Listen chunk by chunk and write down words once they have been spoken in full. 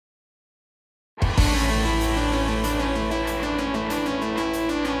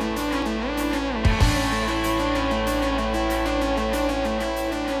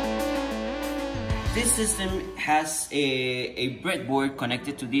This system has a breadboard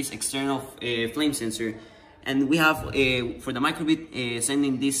connected to this external flame sensor, and we have for the microbit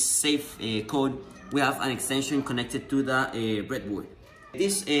sending this safe code, we have an extension connected to the breadboard.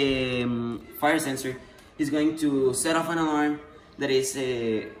 This fire sensor is going to set off an alarm that is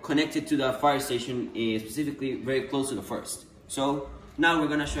connected to the fire station, specifically very close to the first. So now we're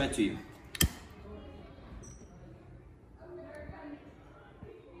gonna show it to you.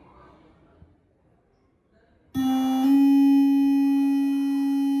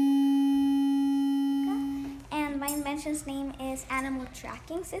 And my invention's name is Animal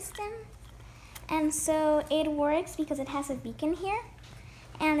Tracking System. And so it works because it has a beacon here,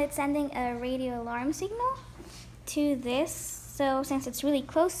 and it's sending a radio alarm signal to this. So since it's really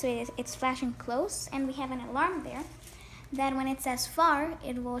close to it, it's flashing close, and we have an alarm there that when it says far,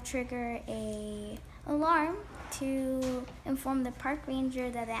 it will trigger a alarm to inform the park ranger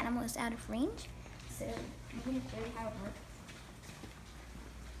that the animal is out of range. So I'm going to show you how it works.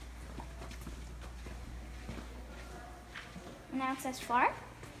 Now it says far.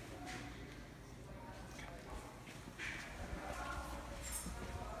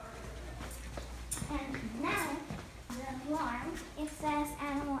 And now the alarm, it says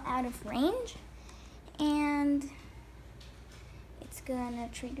animal out of range, and it's gonna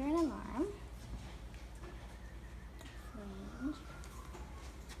trigger an alarm.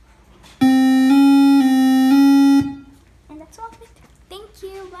 And that's all of it. Thank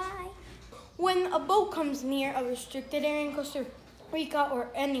you, bye. When a boat comes near a restricted area in Costa Rica or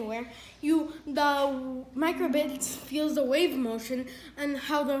anywhere, the microbit feels the wave motion, and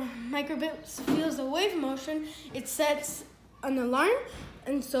how the microbit feels the wave motion, it sets an alarm,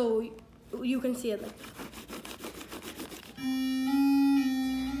 and so you can see it like that.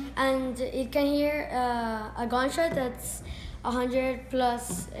 And it can hear a gunshot that's 100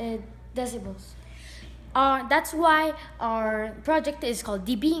 plus decibels. That's why our project is called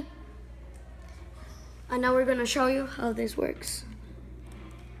DB. And now we're gonna show you how this works.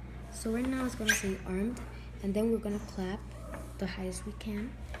 So right now it's gonna say armed, and then we're gonna clap the highest we can,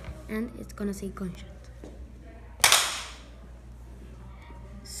 and it's gonna say gunshot.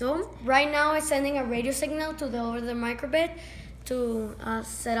 So right now it's sending a radio signal to the over-the microbit to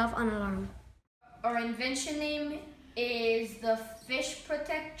set off an alarm. Our invention name is the fish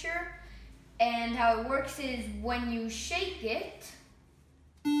protector, and how it works is when you shake it,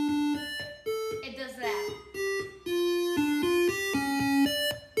 it does that.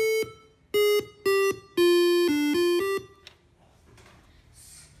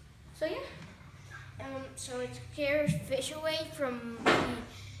 So yeah. So it scares fish away from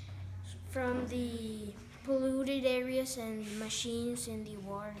the polluted areas and machines in the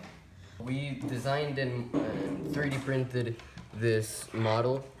water. We designed and 3D printed this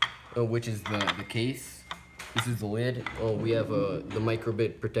model, which is the case. This is the lid. We have the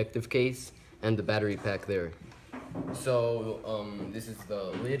microbit protective case and the battery pack there. So this is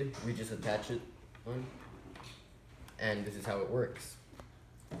the lid. We just attach it on, and this is how it works.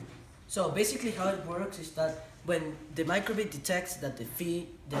 So basically how it works is that when the microbit detects that the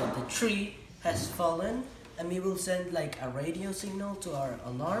tree has fallen, and we will send like a radio signal to our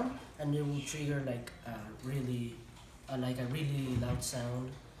alarm, and it will trigger like a really loud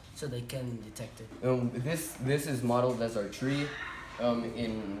sound, so they can detect it. This is modeled as our tree.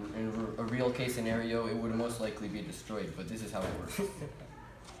 In a real case scenario, it would most likely be destroyed, but this is how it works.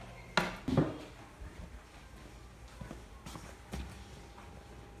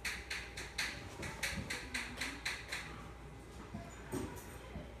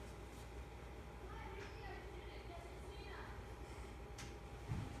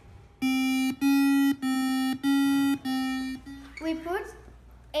 We put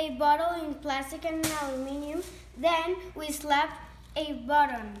a bottle in plastic and aluminum, then we slap a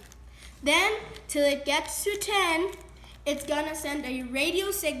button. Then, till it gets to 10, it's gonna send a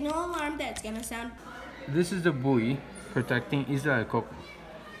radio signal alarm that's gonna sound. This is the buoy protecting Isla del Coco.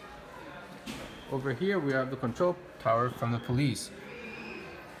 Over here we have the control tower from the police.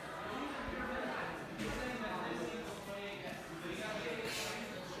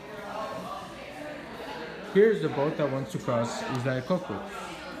 Here's the boat that wants to cross Isla del Coco.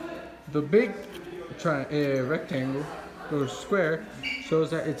 The big rectangle or square shows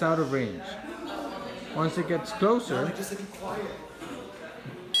that it's out of range. Once it gets closer,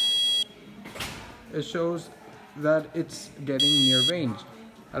 it shows that it's getting near range,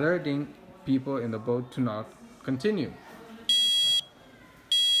 alerting people in the boat to not continue.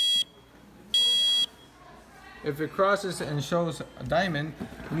 If it crosses and shows a diamond,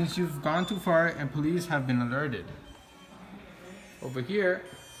 it means you've gone too far and police have been alerted. Over here,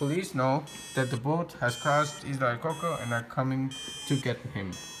 police know that the boat has crossed Isla del Coco and are coming to get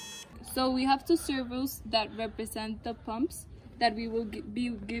him. So we have two servos that represent the pumps that we will be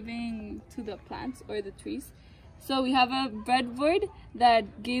giving to the plants or the trees. So we have a breadboard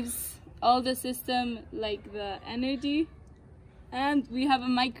that gives all the system like the energy, and we have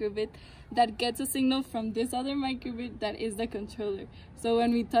a microbit that gets a signal from this other microbit that is the controller. So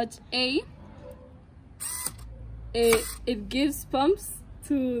when we touch A, it gives pumps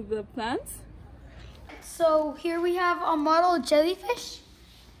to the plants. So here we have a model jellyfish.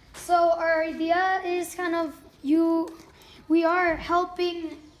 So our idea is kind of we are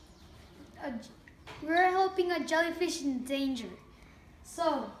helping a jellyfish in danger.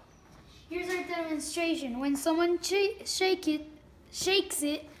 So here's our demonstration. When someone shakes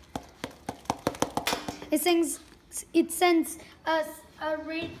it, it sends us a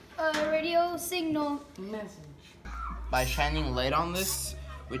radio signal message. By shining light on this,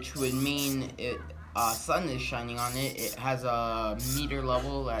 which would mean sun is shining on it, it has a meter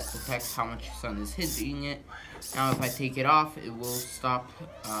level that detects how much sun is hitting it. Now if I take it off, it will stop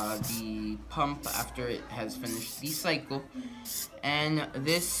the pump after it has finished the cycle. And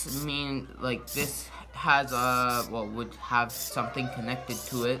this has would have something connected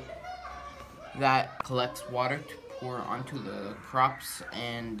to it that collects water to pour onto the crops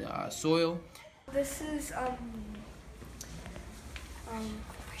and soil. This is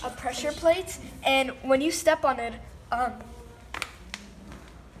a pressure plate, and when you step on it,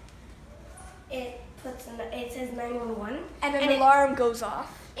 it says 911, and an alarm goes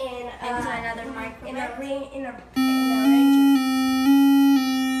off. And another microwave. In a ranger.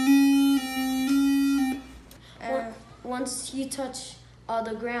 Once you touch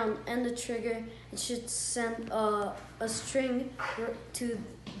the ground and the trigger, it should send a string to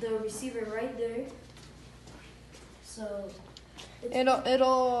the receiver right there. So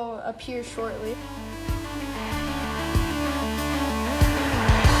it'll appear shortly.